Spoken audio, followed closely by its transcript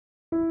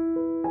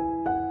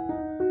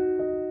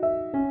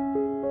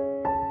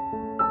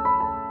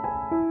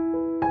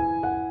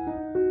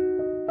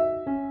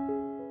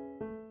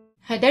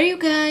there you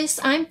guys,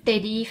 I'm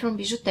Teddy from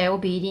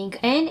Bijouteo Beading,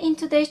 and in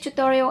today's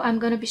tutorial I'm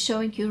gonna be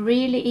showing you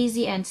really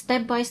easy and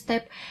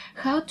step-by-step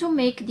how to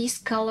make these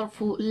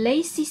colorful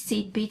lacy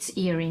seed beads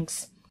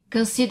earrings.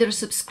 Consider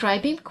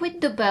subscribing,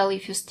 click the bell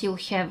if you still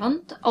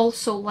haven't,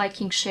 also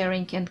liking,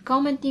 sharing and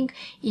commenting.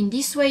 In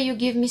this way you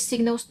give me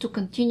signals to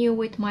continue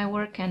with my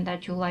work and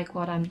that you like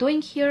what I'm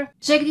doing here.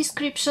 Check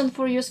description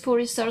for useful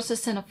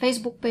resources and a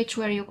Facebook page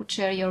where you could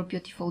share your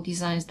beautiful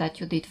designs that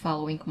you did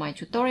following my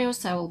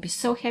tutorials. I will be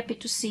so happy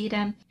to see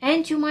them.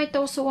 And you might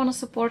also want to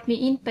support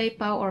me in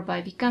PayPal or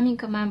by becoming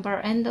a member,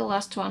 and the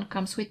last one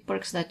comes with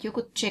perks that you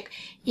could check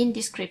in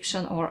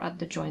description or at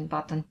the join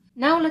button.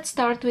 Now let's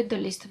start with the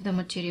list of the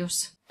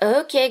materials.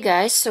 Okay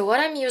guys, so what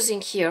I'm using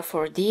here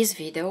for this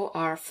video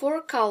are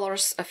 4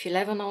 colors of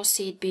 11/0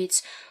 seed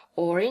beads: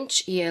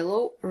 orange,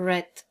 yellow,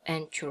 red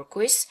and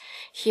turquoise.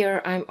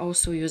 Here I'm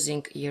also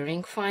using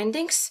earring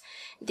findings.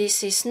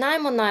 This is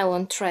Nymo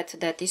nylon thread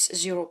that is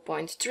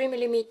 0.3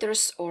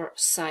 millimeters or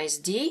size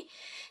D.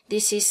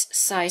 This is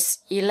size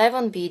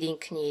 11 beading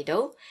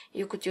needle.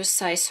 You could use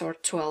size or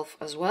 12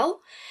 as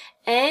well.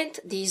 And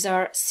these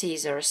are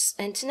scissors.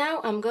 And now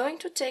I'm going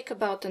to take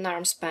about an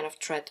arm span of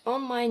thread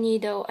on my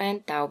needle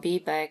and I'll be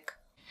back.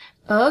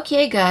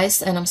 Okay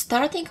guys, and I'm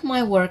starting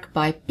my work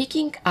by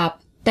picking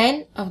up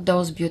 10 of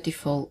those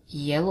beautiful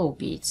yellow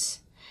beads.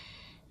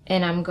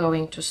 And I'm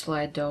going to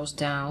slide those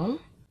down.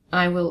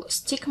 I will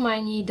stick my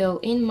needle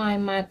in my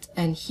mat,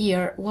 and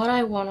here what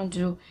I want to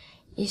do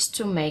is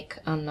to make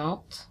a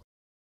knot.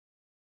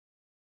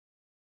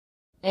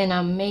 And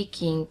I'm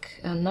making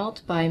a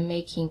knot by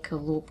making a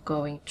loop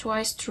going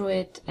twice through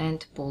it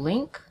and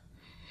pulling.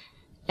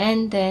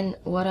 And then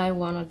what I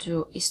want to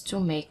do is to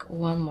make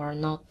one more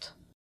knot.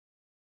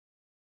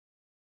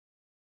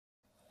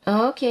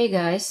 Okay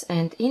guys,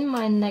 and in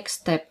my next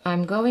step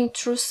I'm going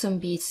through some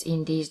beads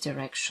in this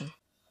direction.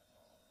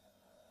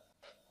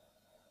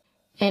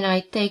 And I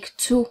take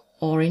 2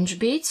 orange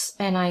beads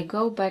and I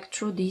go back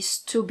through these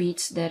 2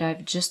 beads that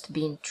I've just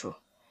been through.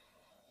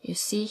 You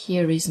see,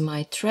 here is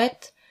my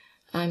thread.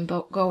 I'm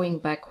going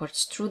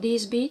backwards through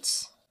these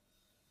beads,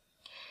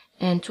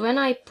 and when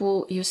I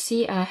pull, you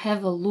see I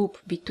have a loop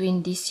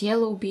between these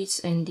yellow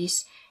beads and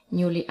these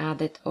newly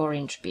added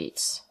orange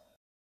beads.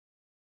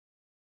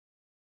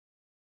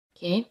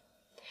 Okay,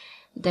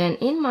 then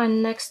in my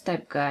next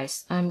step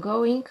guys, I'm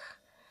going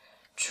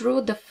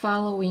through the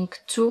following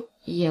 2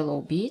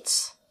 yellow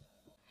beads,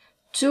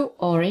 2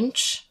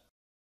 orange,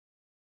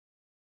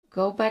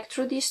 go back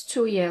through these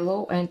 2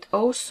 yellow and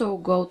also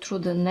go through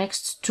the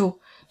next 2.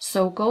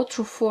 So go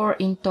through 4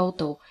 in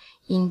total.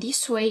 In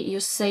this way you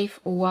save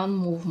 1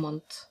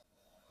 movement.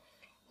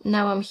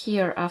 Now I'm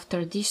here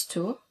after these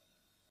 2.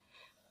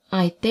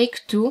 I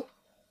take 2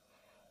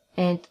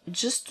 and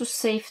just to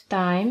save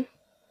time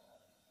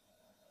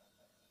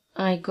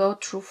I go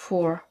through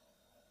 4.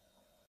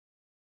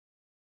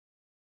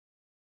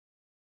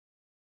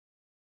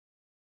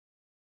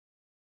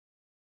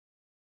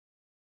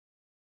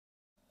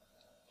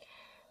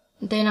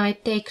 Then I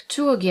take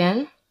 2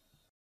 again.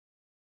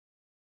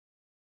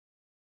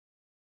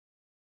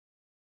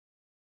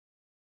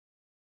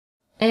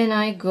 And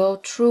I go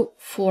through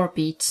 4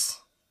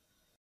 beads.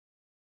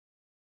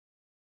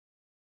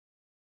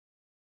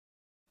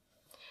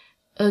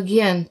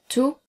 Again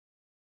 2.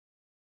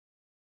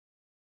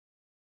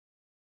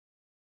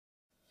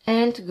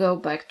 And go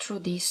back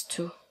through these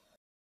 2.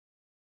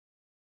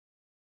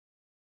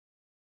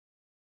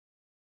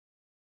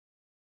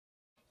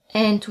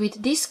 And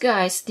with this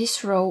guys,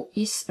 this row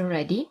is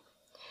ready.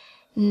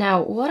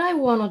 Now what I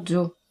want to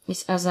do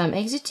is, as I'm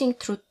exiting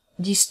through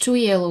these 2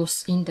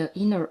 yellows in the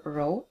inner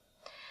row,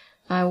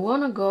 I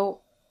want to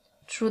go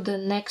through the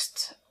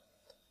next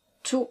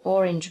 2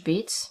 orange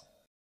beads,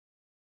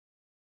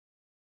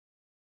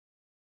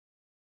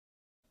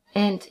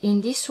 and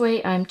in this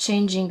way I'm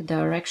changing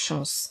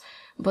directions,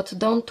 but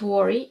don't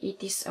worry,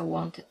 it is a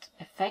wanted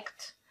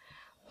effect.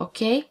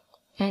 Okay,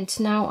 and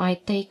now I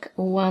take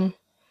 1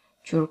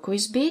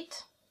 turquoise bead,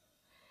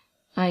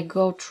 I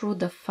go through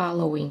the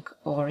following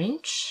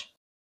orange,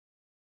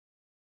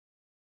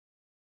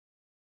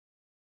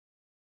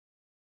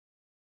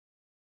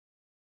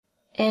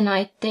 and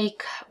I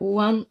take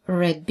 1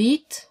 red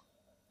bead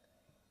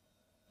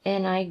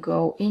and I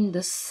go in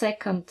the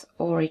second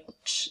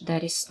orange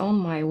that is on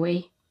my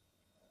way.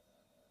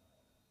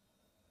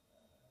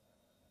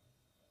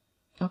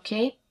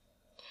 Okay,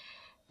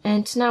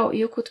 and now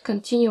you could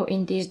continue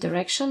in this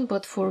direction,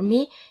 but for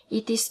me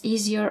it is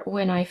easier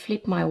when I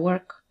flip my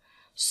work,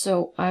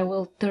 so I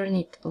will turn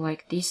it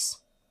like this.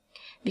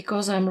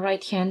 Because I'm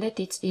right-handed,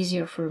 it's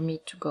easier for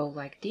me to go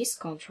like this,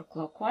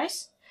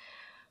 counterclockwise.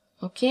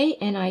 Okay,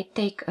 and I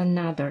take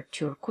another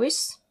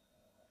turquoise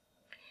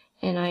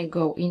and I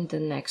go in the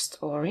next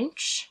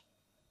orange,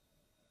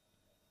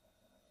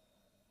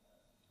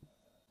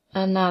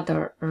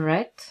 another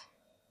red,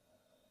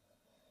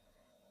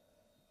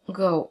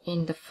 go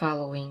in the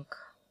following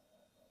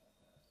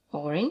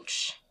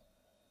orange,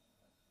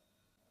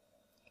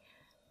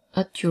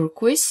 a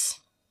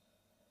turquoise,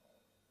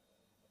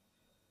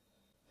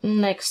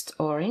 next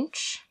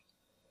orange,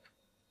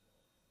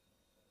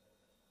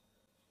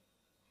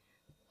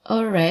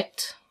 a red,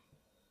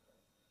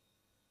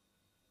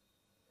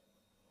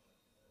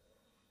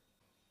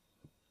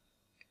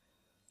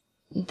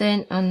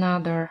 then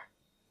another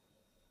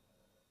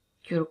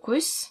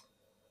turquoise,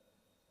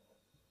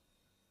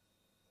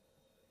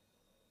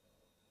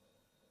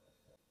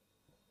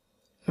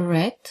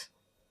 red,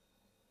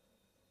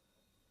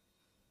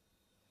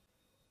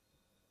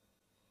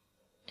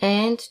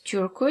 and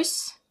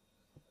turquoise,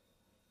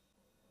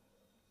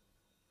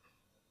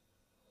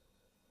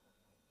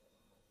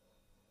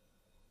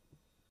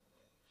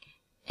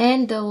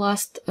 and the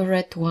last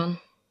red one.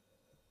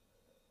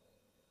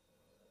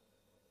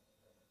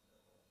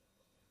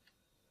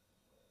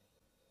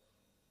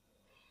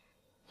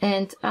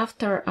 And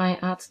after I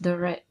add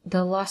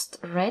the last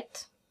red,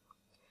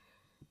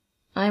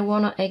 I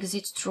want to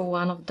exit through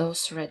one of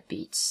those red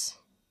beads.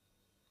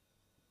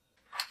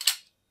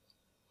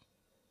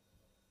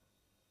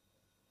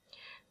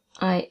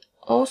 I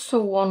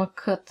also want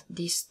to cut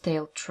this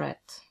tail thread.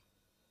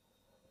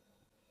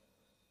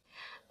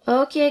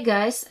 Okay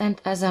guys,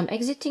 and as I'm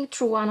exiting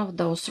through one of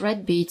those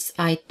red beads,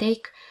 I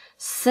take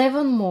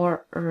 7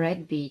 more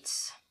red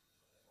beads.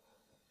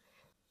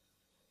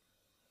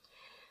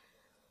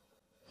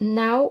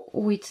 Now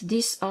with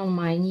this on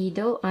my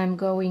needle, I'm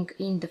going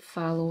in the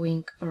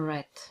following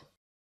red.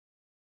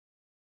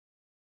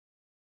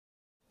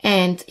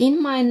 And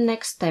in my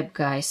next step,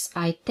 guys,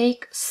 I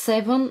take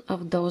 7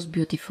 of those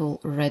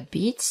beautiful red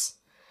beads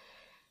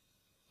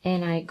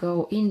and I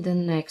go in the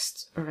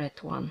next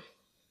red one.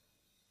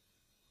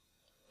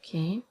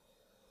 Okay.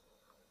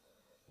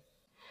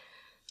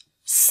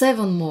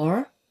 7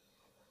 more.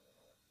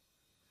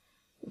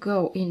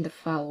 Go in the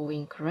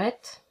following red.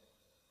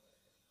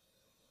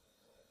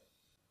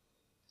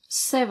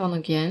 7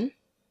 again.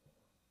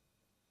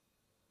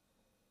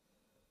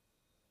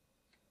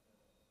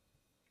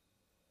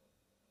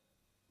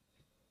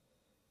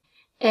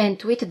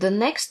 And with the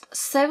next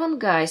 7,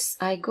 guys,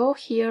 I go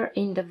here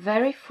in the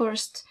very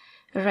first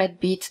red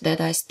bead that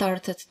I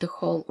started the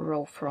whole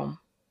row from.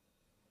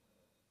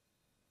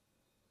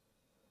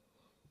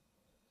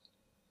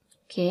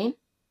 Okay.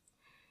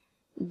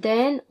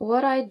 Then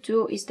what I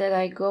do is that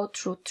I go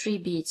through 3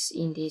 beads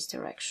in this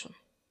direction.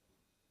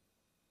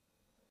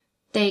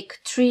 Take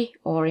 3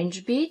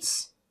 orange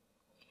beads,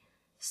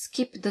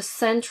 skip the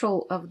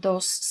central of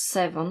those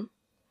 7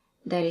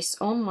 that is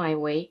on my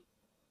way,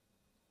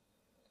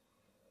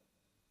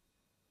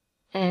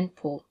 and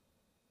pull.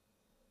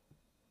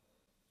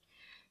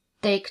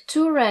 Take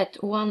 2 red,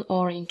 1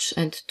 orange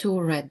and 2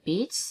 red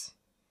beads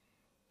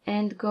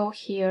and go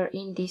here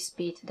in this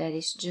bead that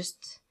is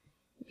just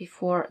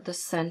before the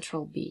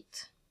central bead.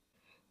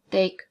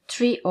 Take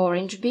 3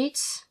 orange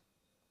beads,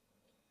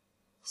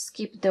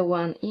 skip the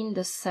one in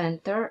the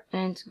center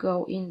and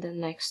go in the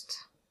next.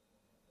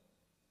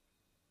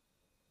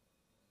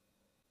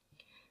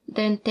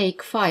 Then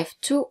take 5,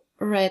 2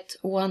 red,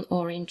 1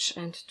 orange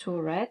and 2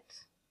 red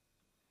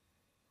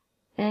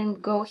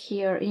and go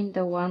here in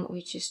the one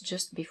which is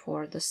just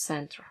before the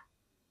center.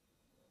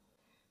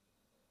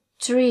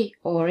 3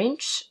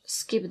 orange,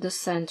 skip the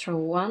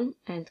central one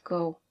and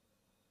go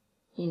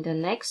in the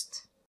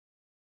next.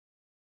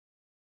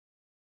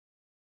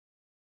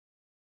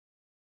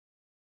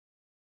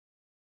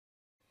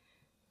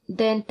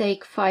 Then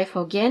take 5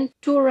 again,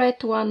 2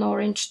 red, 1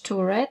 orange,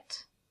 2 red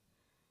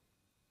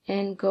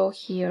and go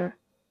here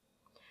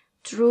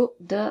through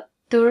the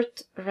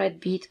third red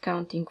bead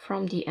counting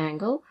from the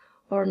angle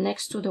or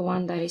next to the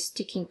one that is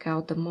sticking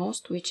out the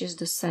most, which is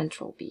the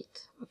central bead.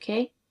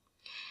 Okay,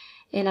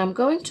 and I'm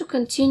going to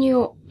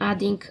continue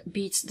adding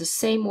beads the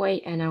same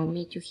way and I'll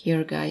meet you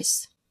here,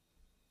 guys.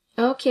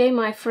 Okay,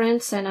 my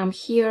friends, and I'm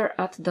here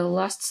at the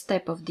last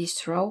step of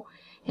this row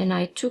and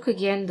I took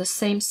again the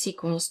same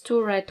sequence,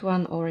 2 red,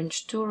 1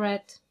 orange, 2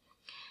 red.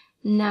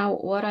 Now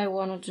what I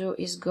want to do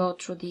is go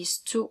through these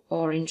 2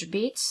 orange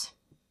beads,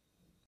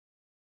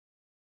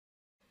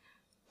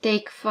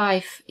 take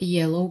 5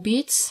 yellow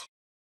beads,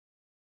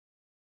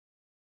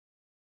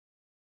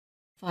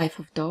 5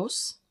 of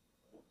those,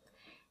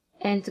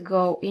 and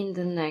go in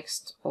the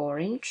next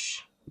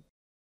orange.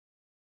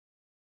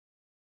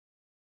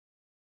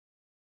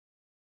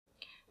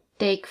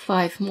 Take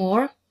 5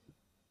 more,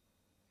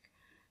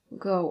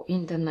 go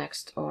in the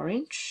next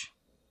orange.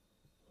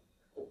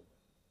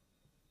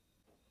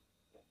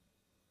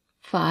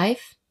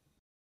 5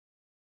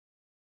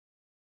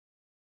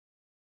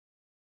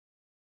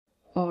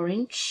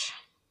 orange,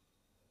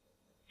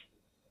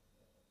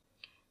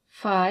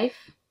 5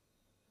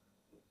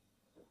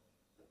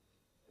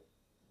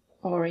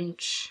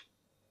 orange.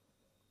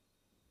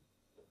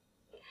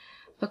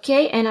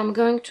 Okay, and I'm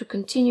going to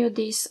continue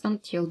this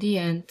until the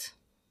end.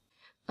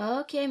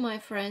 Okay, my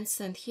friends,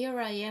 and here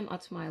I am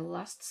at my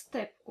last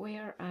step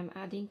where I'm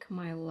adding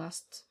my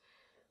last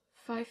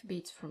 5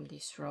 beads from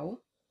this row.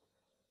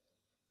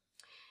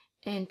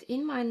 And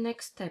in my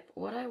next step,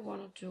 what I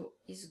want to do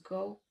is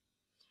go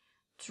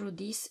through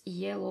this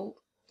yellow,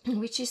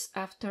 which is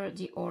after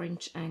the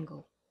orange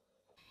angle.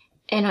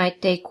 And I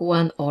take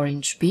 1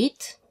 orange bead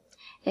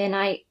and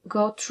I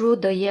go through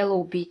the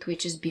yellow bead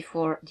which is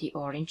before the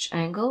orange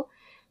angle,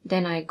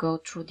 Then I go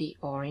through the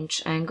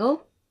orange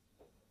angle.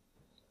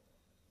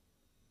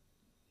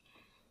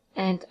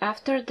 And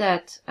after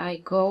that, I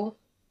go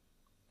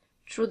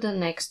through the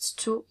next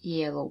 2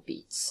 yellow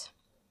beads.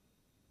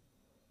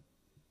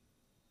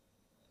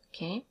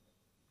 Okay.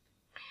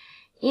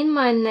 In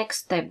my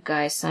next step,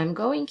 guys, I'm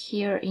going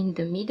here in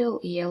the middle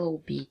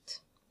yellow bead.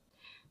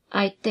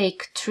 I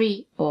take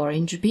 3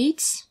 orange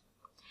beads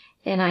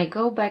and I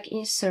go back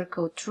in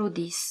circle through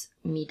this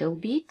middle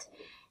bead,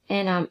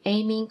 and I'm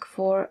aiming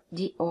for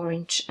the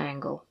orange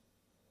angle.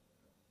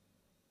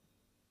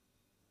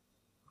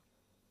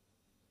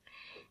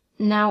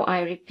 Now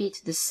I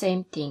repeat the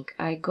same thing.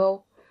 I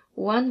go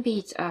 1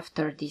 bead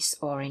after this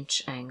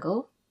orange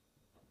angle,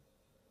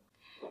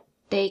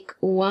 take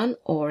 1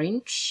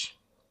 orange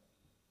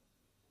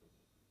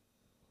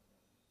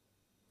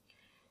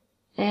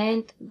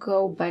and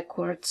go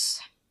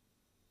backwards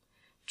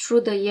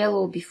through the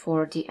yellow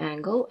before the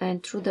angle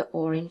and through the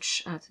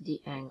orange at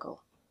the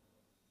angle.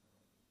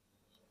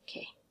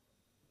 Okay.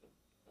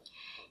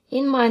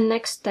 In my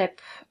next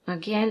step,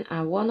 again,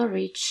 I want to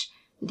reach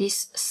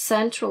this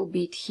central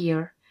bead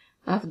here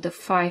of the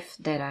 5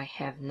 that I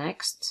have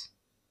next.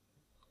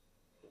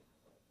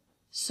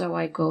 So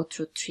I go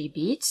through 3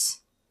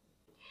 beads.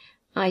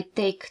 I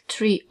take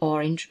 3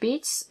 orange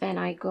beads and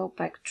I go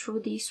back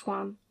through this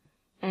one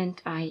and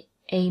I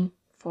aim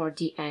for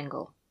the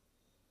angle.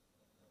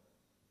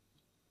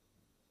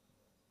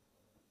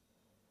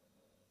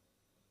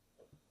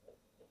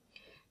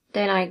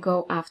 Then I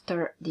go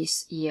after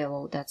this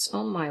yellow that's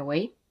on my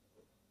way.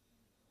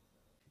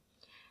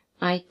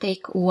 I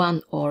take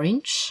 1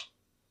 orange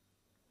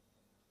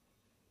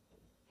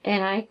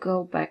and I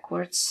go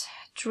backwards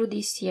through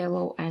this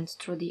yellow and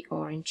through the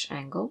orange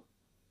angle.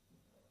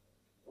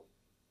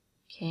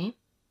 Okay.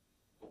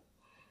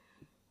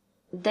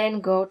 Then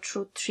go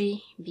through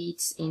 3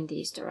 beads in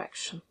this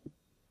direction.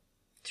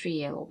 3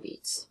 yellow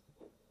beads.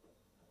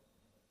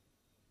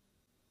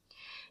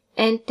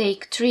 And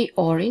take 3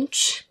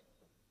 orange.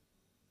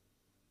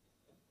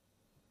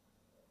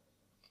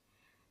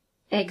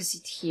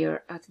 Exit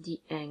here at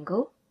the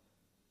angle.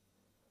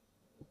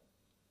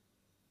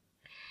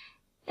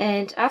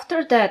 And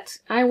after that,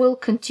 I will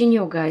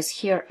continue, guys,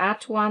 here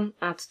at 1,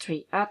 at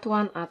 3, at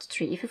 1, at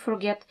 3. If you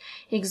forget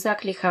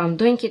exactly how I'm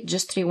doing it,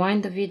 just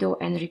rewind the video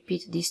and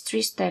repeat these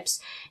 3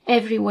 steps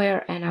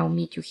everywhere, and I'll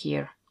meet you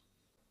here.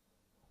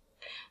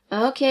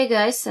 Okay,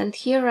 guys, and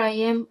here I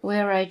am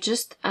where I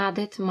just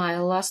added my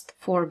last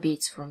 4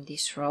 beads from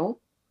this row.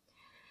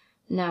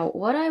 Now,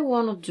 what I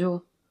want to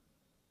do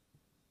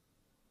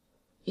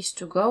is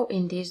to go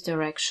in this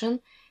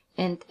direction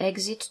and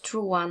exit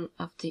through 1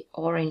 of the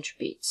orange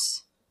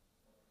beads.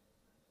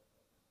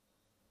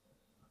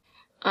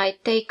 I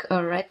take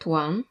a red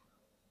one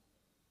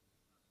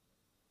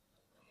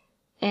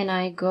and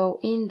I go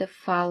in the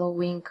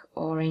following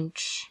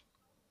orange.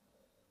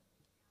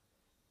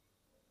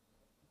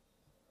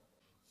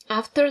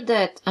 After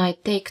that, I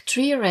take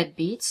 3 red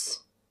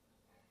beads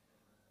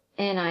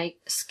and I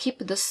skip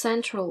the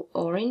central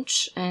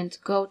orange and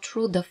go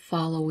through the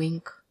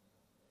following.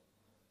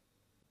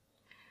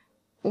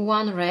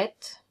 1 red,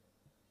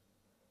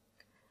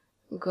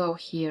 go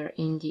here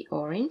in the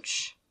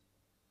orange.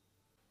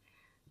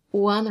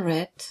 1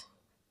 red,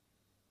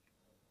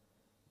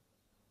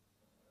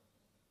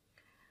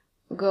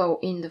 go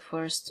in the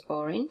first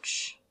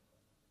orange.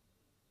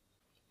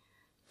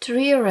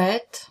 3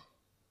 red,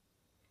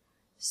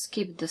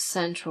 skip the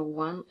central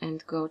one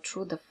and go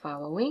through the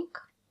following.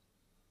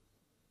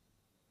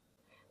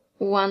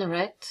 1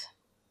 red,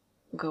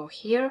 go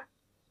here.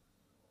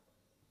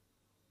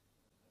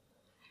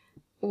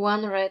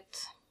 1 red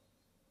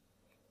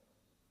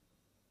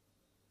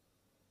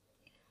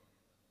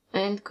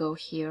and go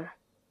here.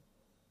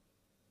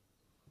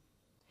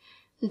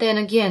 Then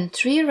again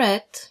 3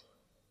 red,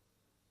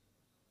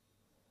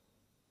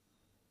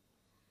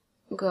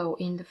 go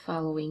in the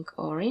following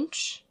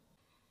orange,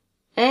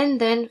 and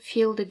then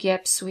fill the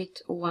gaps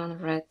with 1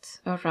 red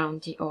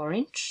around the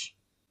orange.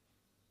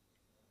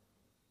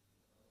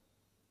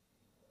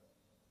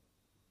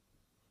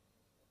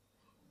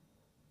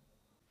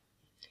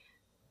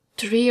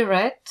 3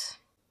 red,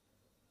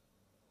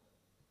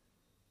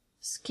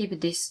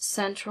 skip this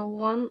central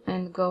one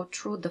and go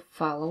through the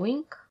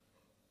following,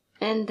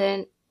 and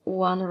then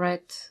 1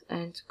 red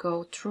and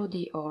go through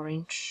the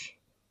orange.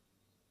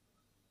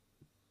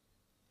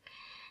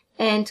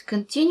 And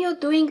continue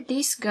doing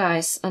this,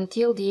 guys,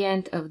 until the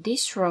end of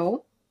this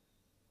row,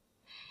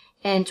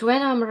 and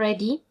when I'm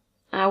ready,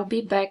 I'll be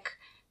back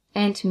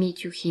and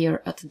meet you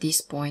here at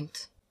this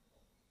point.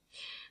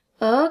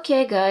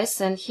 Okay, guys,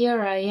 and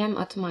here I am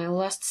at my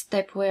last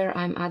step where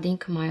I'm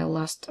adding my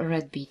last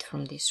red bead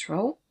from this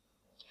row.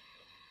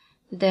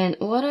 Then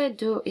what I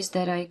do is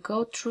that I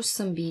go through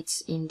some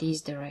beads in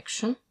this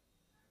direction.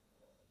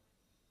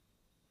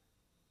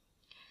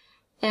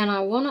 And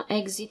I want to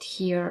exit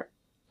here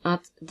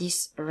at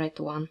this red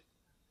one.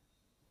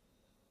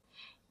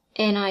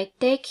 And I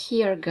take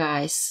here,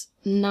 guys,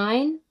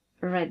 9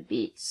 red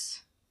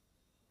beads.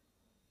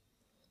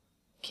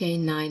 Okay,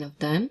 9 of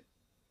them.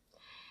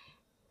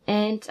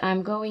 and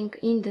I'm going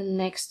in the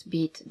next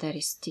bead that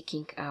is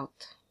sticking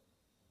out.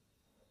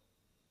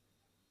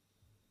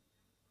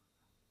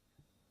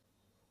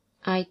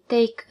 I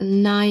take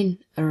 9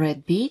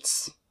 red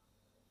beads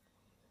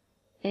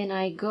and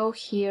I go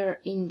here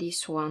in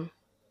this one.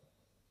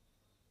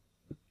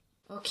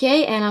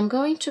 Okay, and I'm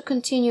going to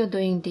continue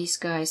doing this,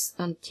 guys,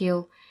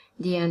 until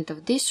the end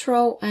of this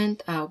row,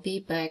 and I'll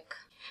be back.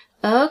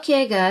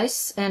 Okay,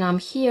 guys, and I'm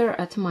here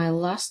at my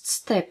last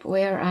step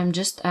where I'm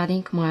just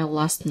adding my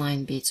last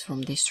 9 beads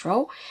from this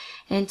row.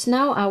 And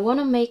now I want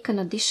to make an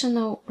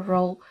additional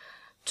row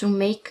to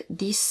make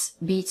these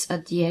beads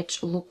at the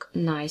edge look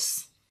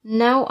nice.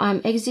 Now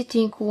I'm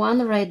exiting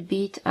 1 red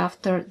bead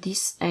after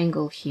this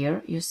angle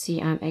here. You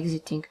see I'm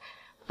exiting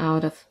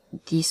out of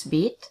this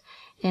bead,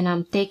 and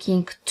I'm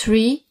taking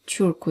 3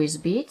 turquoise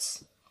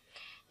beads,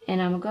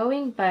 and I'm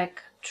going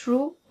back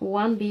through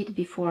 1 bead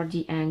before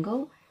the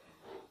angle,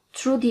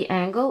 through the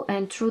angle,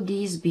 and through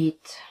this bead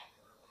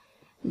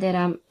that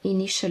I'm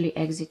initially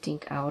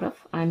exiting out of.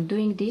 I'm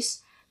doing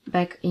this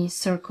back in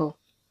circle,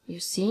 you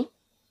see.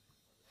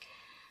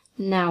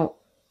 Now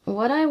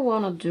what I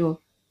want to do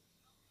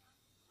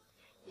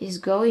is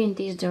go in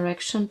this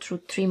direction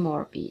through 3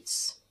 more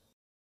beads.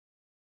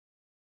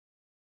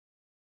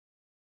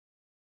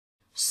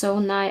 So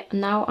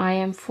now I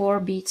am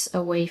 4 beads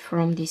away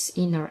from this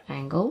inner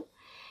angle,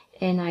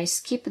 and I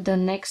skip the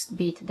next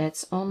bead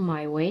that's on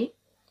my way,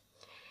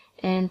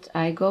 and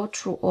I go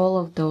through all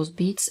of those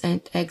beads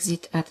and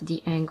exit at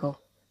the angle.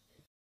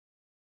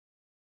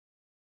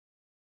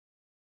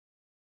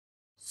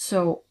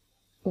 So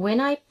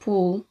when I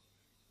pull,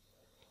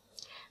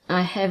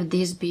 I have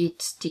this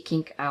bead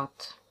sticking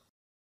out.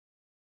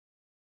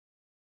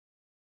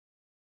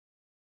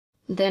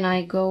 Then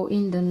I go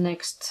in the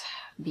next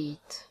bead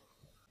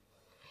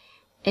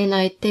and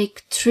I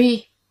take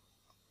 3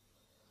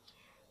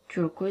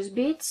 turquoise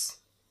beads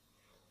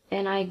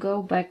and I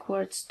go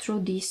backwards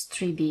through these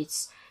 3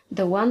 beads,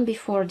 the one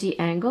before the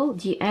angle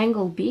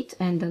bead,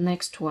 and the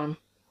next one.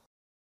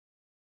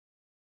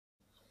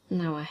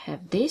 Now I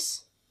have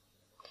this.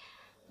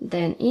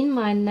 Then in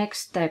my next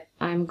step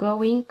I'm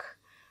going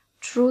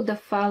through the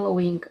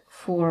following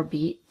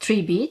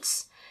 3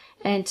 beads,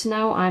 and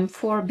now I'm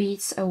 4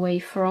 beads away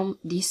from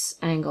this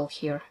angle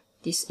here,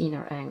 this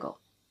inner angle.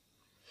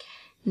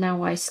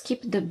 Now I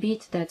skip the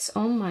bead that's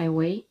on my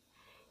way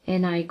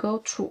and I go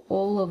through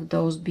all of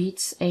those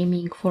beads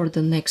aiming for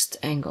the next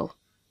angle,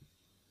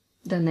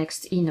 the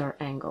next inner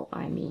angle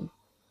I mean.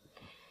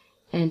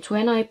 And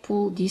when I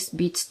pull, this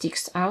bead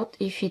sticks out.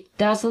 If it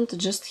doesn't,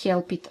 just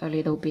help it a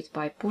little bit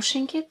by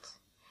pushing it.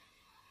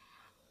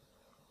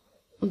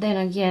 Then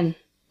again,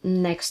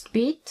 next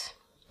bead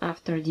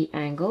after the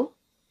angle,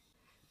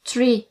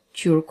 3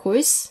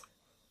 turquoise,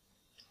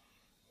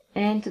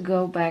 and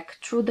go back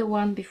through the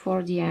one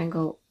before the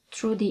angle,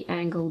 through the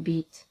angle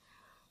bead,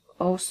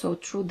 also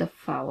through the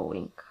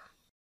following,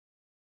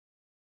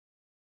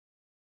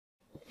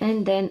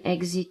 and then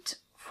exit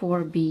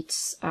 4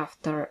 beads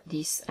after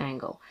this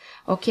angle.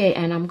 Okay,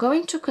 and I'm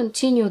going to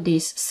continue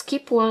this,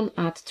 skip 1,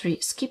 add 3,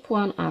 skip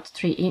 1, add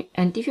 3,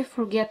 and if you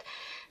forget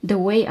the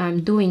way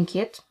I'm doing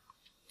it,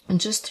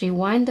 just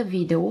rewind the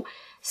video,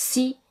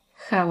 see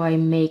how I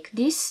make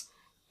this,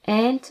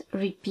 and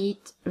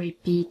repeat,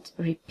 repeat,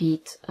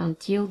 repeat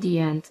until the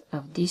end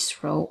of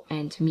this row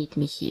and meet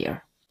me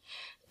here.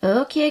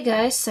 Okay,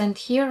 guys, and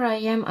here I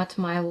am at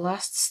my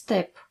last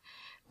step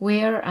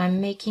where I'm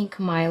making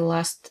my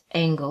last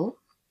angle.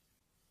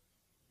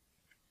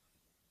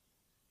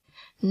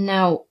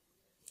 Now,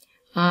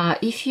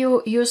 if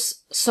you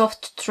use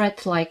soft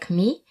thread like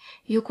me,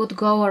 you could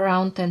go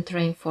around and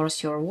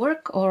reinforce your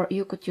work, or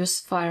you could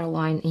use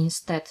fireline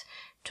instead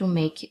to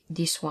make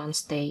this one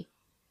stay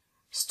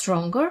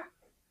stronger.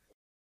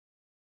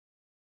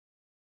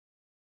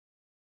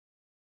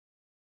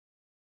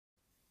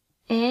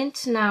 And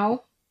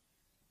now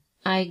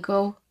I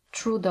go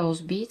through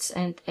those beads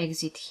and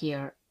exit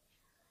here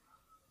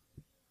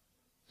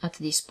at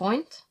this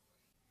point.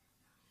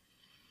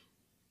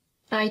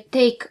 I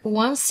take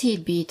 1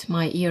 seed bead,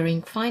 my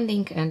earring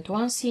finding, and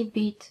 1 seed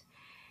bead,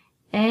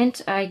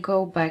 and I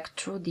go back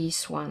through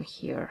this one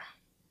here.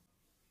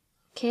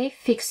 Okay,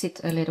 fix it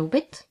a little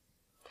bit.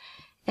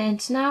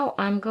 And now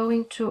I'm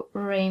going to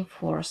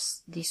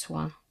reinforce this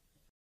one.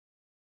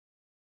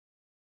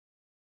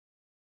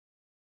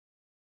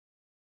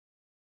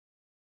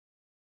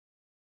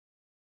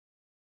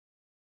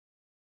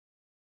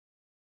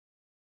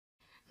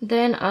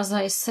 Then, as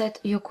I said,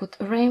 you could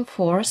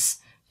reinforce,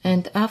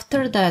 and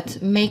after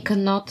that make a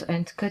knot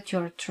and cut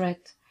your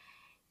thread.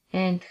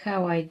 And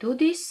how I do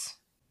this?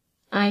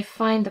 I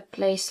find a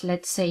place,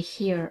 let's say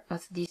here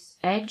at this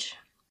edge.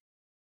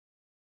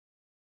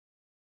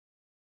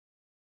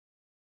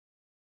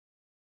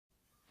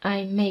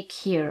 I make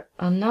here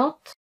a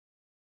knot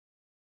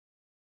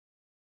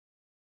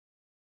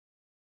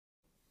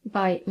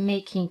by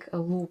making a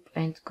loop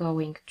and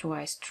going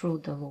twice through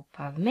the loop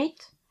I've made.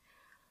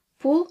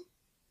 Pull.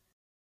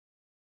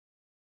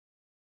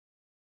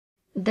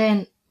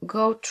 Then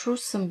go through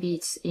some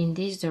beads in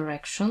this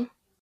direction.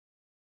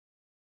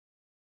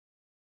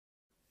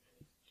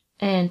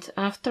 And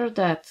after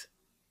that,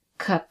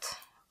 cut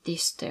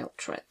this tail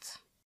thread.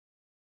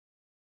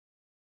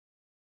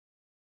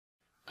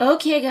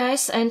 Okay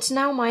guys, and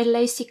now my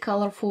Lacy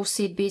Colorful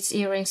Seed Beads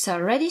earrings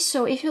are ready,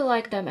 so if you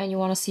like them and you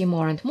want to see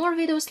more and more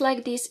videos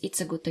like this,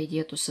 it's a good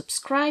idea to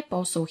subscribe.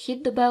 Also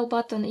hit the bell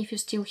button if you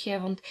still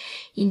haven't.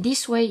 In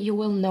this way you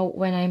will know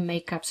when I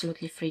make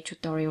absolutely free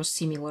tutorials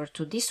similar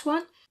to this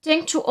one.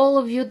 Thanks to all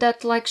of you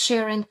that like,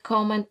 share and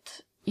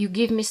comment. You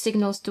give me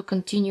signals to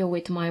continue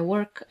with my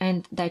work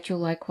and that you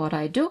like what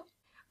I do.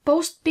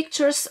 Post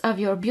pictures of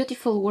your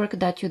beautiful work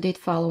that you did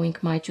following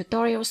my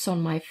tutorials on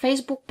my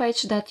Facebook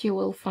page that you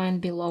will find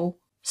below.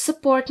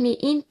 Support me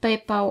in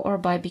PayPal or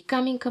by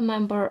becoming a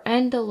member,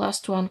 and the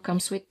last one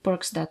comes with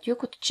perks that you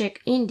could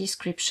check in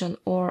description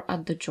or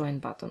at the join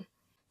button.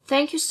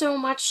 Thank you so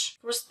much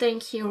for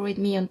staying here with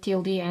me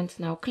until the end.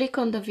 Now click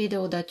on the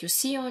video that you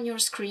see on your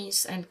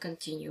screens and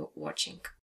continue watching.